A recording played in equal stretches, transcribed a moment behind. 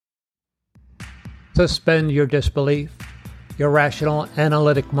Suspend your disbelief, your rational,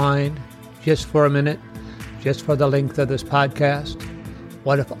 analytic mind, just for a minute, just for the length of this podcast.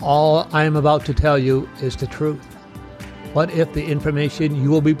 What if all I am about to tell you is the truth? What if the information you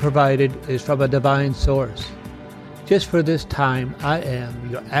will be provided is from a divine source? Just for this time, I am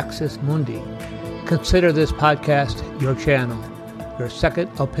your Axis Mundi. Consider this podcast your channel, your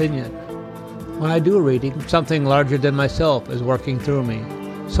second opinion. When I do a reading, something larger than myself is working through me.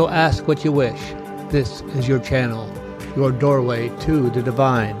 So ask what you wish. This is your channel, your doorway to the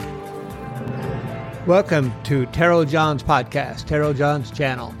divine. Welcome to Tarot John's podcast, Tarot John's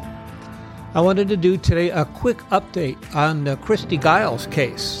channel. I wanted to do today a quick update on the Christy Giles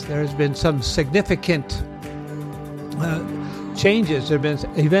case. There's been some significant changes. There have been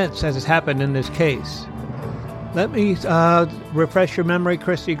events as has happened in this case. Let me refresh your memory.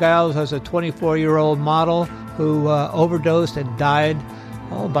 Christy Giles was a 24-year-old model who overdosed and died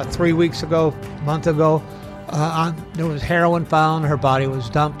about 3 weeks ago, a month ago. There was heroin found. Her body was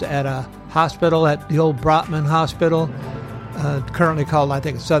dumped at a hospital, at the old Brotman Hospital, currently called, I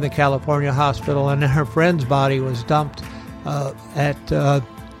think, Southern California Hospital. And then her friend's body was dumped at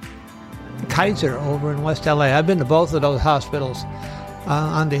Kaiser over in West LA. I've been to both of those hospitals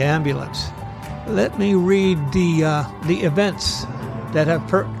on the ambulance. Let me read the events that have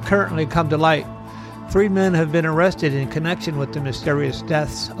currently come to light. 3 men have been arrested in connection with the mysterious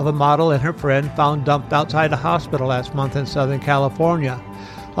deaths of a model and her friend found dumped outside a hospital last month in Southern California.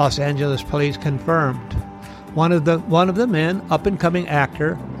 Los Angeles police confirmed. One of the men, up-and-coming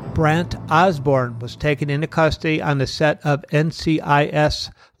actor Brant Osborne, was taken into custody on the set of NCIS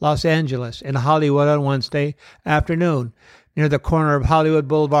Los Angeles in Hollywood on Wednesday afternoon, near the corner of Hollywood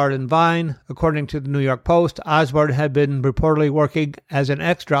Boulevard and Vine. According to the New York Post, Osborne had been reportedly working as an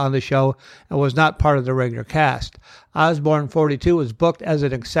extra on the show and was not part of the regular cast. Osborne, 42, was booked as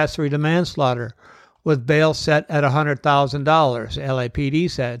an accessory to manslaughter, with bail set at $100,000, LAPD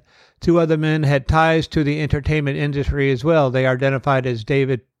said. 2 other men had ties to the entertainment industry as well. They are identified as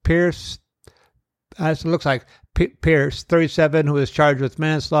David Pierce, as it looks like Pierce, 37, who is charged with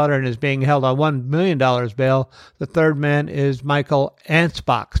manslaughter and is being held on $1 million bail. The third man is Michael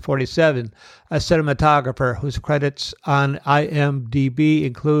Ansbach, 47, a cinematographer whose credits on IMDb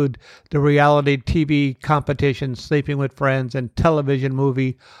include the reality TV competition Sleeping with Friends and television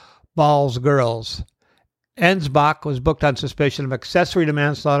movie Balls Girls. Ansbach was booked on suspicion of accessory to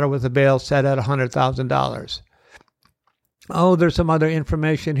manslaughter with a bail set at $100,000. Oh, there's some other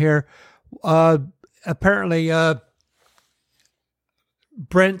information here. Apparently,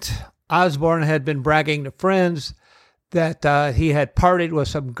 Brent Osborne had been bragging to friends that he had partied with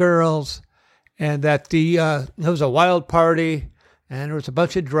some girls and that it was a wild party and there was a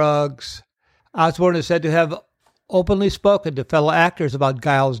bunch of drugs. Osborne is said to have openly spoken to fellow actors about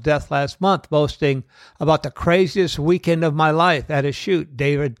Giles' death last month, boasting about the craziest weekend of my life at a shoot,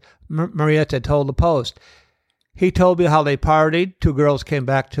 David Marietta told the Post. He told me how they partied. 2 girls came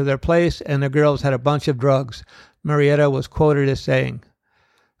back to their place, and the girls had a bunch of drugs, Marietta was quoted as saying.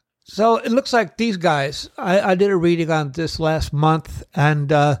 So it looks like these guys, I did a reading on this last month,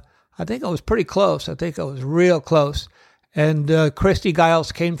 and I think it was pretty close. I think it was real close. And Christy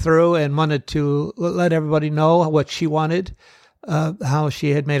Giles came through and wanted to let everybody know what she wanted, how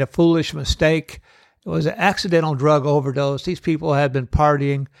she had made a foolish mistake. It was an accidental drug overdose. These people had been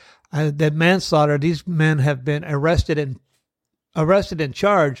partying. The manslaughter, these men have been arrested and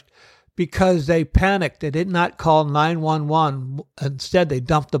charged because they panicked. They did not call 911. Instead, they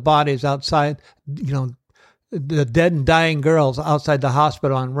dumped the bodies outside, the dead and dying girls outside the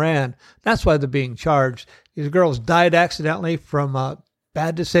hospital and ran. That's why they're being charged. These girls died accidentally from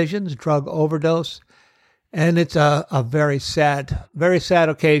bad decisions, drug overdose. And it's a very sad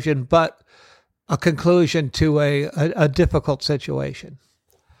occasion, but a conclusion to a difficult situation.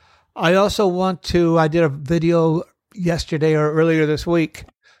 I also I did a video yesterday or earlier this week,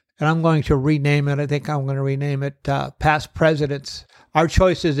 and I'm going to rename it. I think I'm going to rename it Past Presidents, Our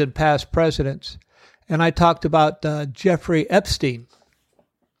Choices in Past Presidents. And I talked about Jeffrey Epstein.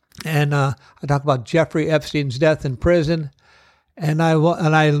 And I talked about Jeffrey Epstein's death in prison. And I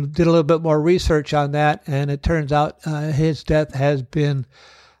did a little bit more research on that, and it turns out his death has been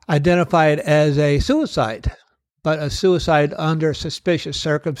identified as a suicide, but a suicide under suspicious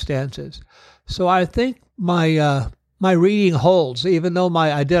circumstances. So I think my reading holds, even though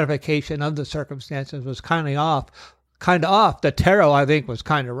my identification of the circumstances was kind of off. The tarot, I think, was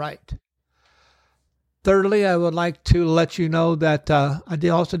kind of right. Thirdly, I would like to let you know that I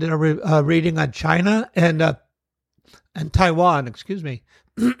also did a reading on China and Taiwan. Excuse me.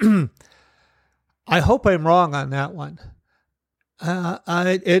 I hope I'm wrong on that one.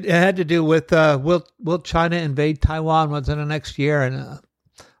 It had to do with will China invade Taiwan within the next year? And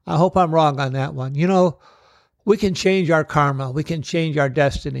I hope I'm wrong on that one. We can change our karma. We can change our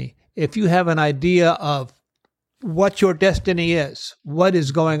destiny. If you have an idea of what your destiny is, what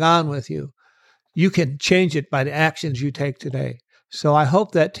is going on with you, you can change it by the actions you take today. So I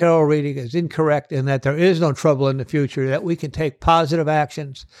hope that tarot reading is incorrect and that there is no trouble in the future, that we can take positive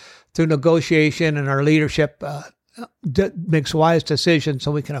actions through negotiation and our leadership makes wise decisions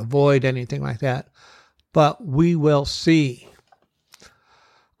so we can avoid anything like that. But we will see.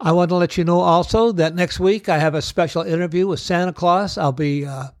 I want to let you know also that next week I have a special interview with Santa Claus. I'll be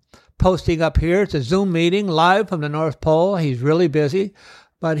posting up here. It's a Zoom meeting live from the North Pole. He's really busy,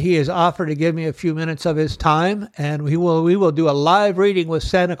 but he has offered to give me a few minutes of his time, and we will do a live reading with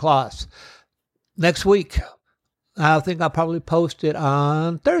Santa Claus next week. I think I'll probably post it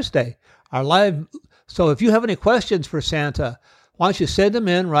on Thursday. Our live. So if you have any questions for Santa, why don't you send them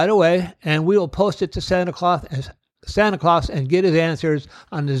in right away, and we will post it to Santa Claus and get his answers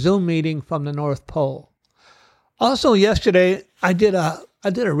on the Zoom meeting from the North Pole. Also, yesterday I did a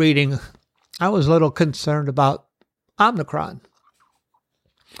reading. I was a little concerned about Omicron.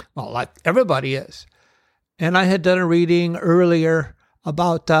 Well, like everybody is. And I had done a reading earlier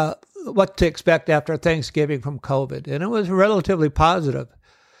about what to expect after Thanksgiving from COVID, and it was relatively positive.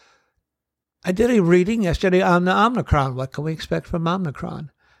 I did a reading yesterday on the Omicron. What can we expect from Omicron?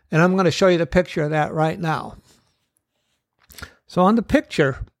 And I'm going to show you the picture of that right now. So on the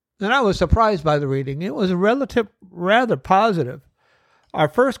picture, and I was surprised by the reading, it was rather positive. Our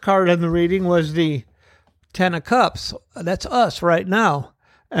first card in the reading was the Ten of Cups. That's us right now.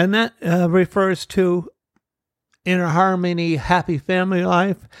 And that refers to inner harmony, happy family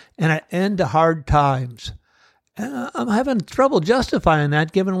life, and an end to hard times. And I'm having trouble justifying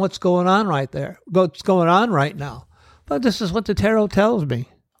that given what's going on right now. But this is what the tarot tells me.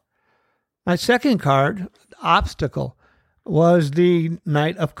 My second card, obstacle, was the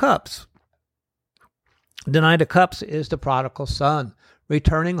Knight of Cups. The Knight of Cups is the prodigal son,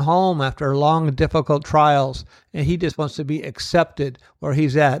 returning home after long, difficult trials, and he just wants to be accepted where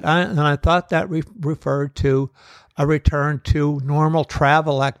he's at. And I thought that referred to a return to normal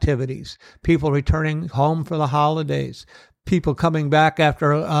travel activities, people returning home for the holidays, people coming back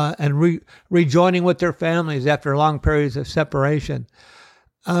after and rejoining with their families after long periods of separation.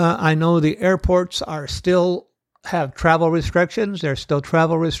 I know the airports still have travel restrictions. There's still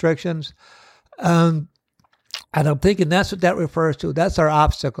travel restrictions. And I'm thinking that's what that refers to. That's our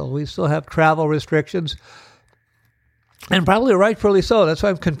obstacle. We still have travel restrictions. And probably rightfully so. That's why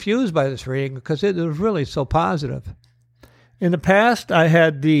I'm confused by this reading, because it was really so positive. In the past, I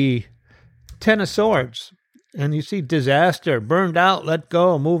had the Ten of Swords. And you see disaster, burned out, let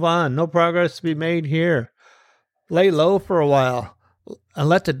go, move on, no progress to be made here. Lay low for a while and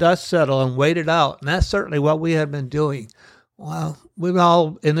let the dust settle and wait it out. And that's certainly what we have been doing. Well, we've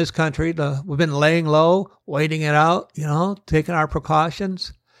all in this country, we've been laying low, waiting it out, taking our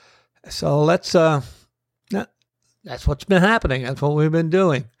precautions. So that's what's been happening. That's what we've been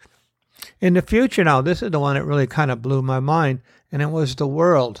doing. In the future now, this is the one that really kind of blew my mind, and it was the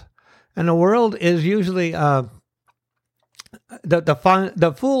world. And the world is usually the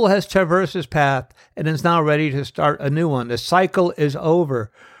fool has traversed his path and is now ready to start a new one. The cycle is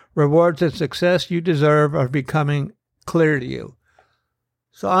over. Rewards and success you deserve are becoming clear to you.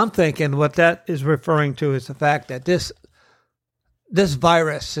 So I'm thinking what that is referring to is the fact that this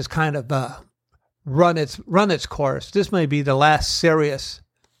virus has kind of run its course. This may be the last serious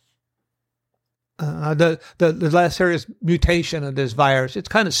the last serious mutation of this virus. It's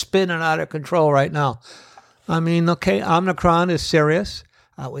kind of spinning out of control right now. I mean, okay, Omicron is serious.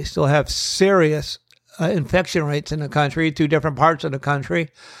 We still have serious infection rates in the country, 2 different parts of the country.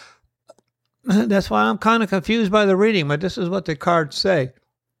 That's why I'm kind of confused by the reading, but this is what the cards say.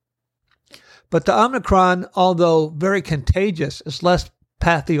 But the Omicron, although very contagious, is less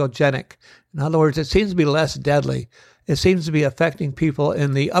pathogenic. In other words, it seems to be less deadly. It seems to be affecting people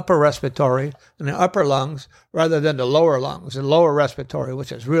in the upper respiratory, in the upper lungs, rather than the lower lungs, the lower respiratory,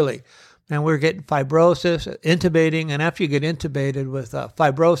 which is really, and we're getting fibrosis, intubating, and after you get intubated with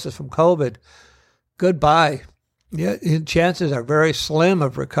fibrosis from COVID, goodbye. Yeah, chances are very slim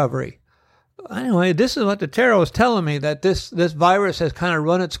of recovery. Anyway, this is what the tarot is telling me, that this virus has kind of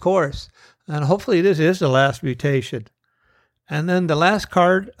run its course, and hopefully this is the last mutation. And then the last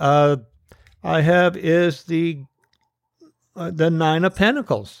card I have is the Nine of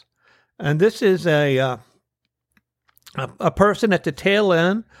Pentacles, and this is a person at the tail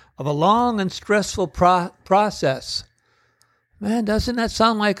end of a long and stressful process. Man, doesn't that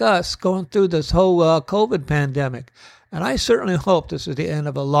sound like us going through this whole COVID pandemic? And I certainly hope this is the end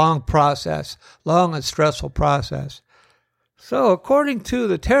of a long process, long and stressful process. So according to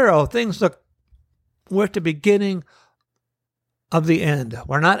the tarot, we're at the beginning of the end.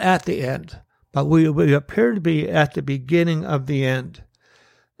 We're not at the end, but we appear to be at the beginning of the end.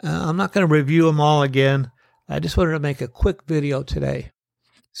 I'm not going to review them all again. I just wanted to make a quick video today.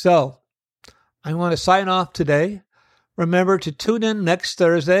 So I want to sign off today. Remember to tune in next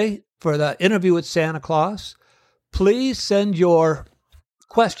Thursday for the interview with Santa Claus. Please send your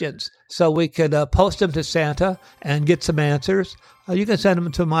questions so we could post them to Santa and get some answers. You can send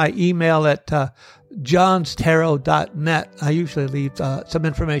them to my email at johnstarot.net. I usually leave some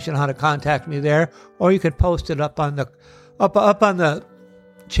information on how to contact me there, or you can post it up on the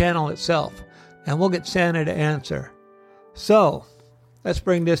channel itself, and we'll get Santa to answer. So let's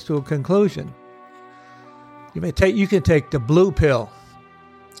bring this to a conclusion. You can take the blue pill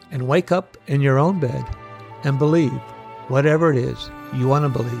and wake up in your own bed and believe whatever it is you want to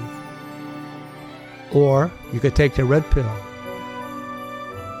believe. Or you could take the red pill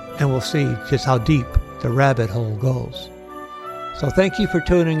and we'll see just how deep the rabbit hole goes. So thank you for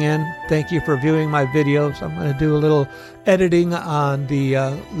tuning in. Thank you for viewing my videos. I'm going to do a little editing on the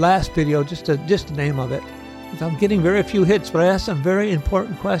last video, just the name of it. I'm getting very few hits, but I asked some very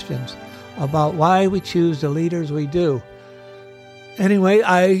important questions about why we choose the leaders we do. Anyway,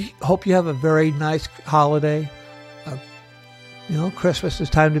 I hope you have a very nice holiday. Christmas is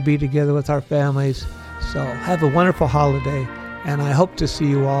time to be together with our families. So have a wonderful holiday, and I hope to see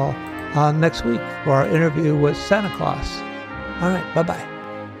you all next week for our interview with Santa Claus. All right, bye-bye.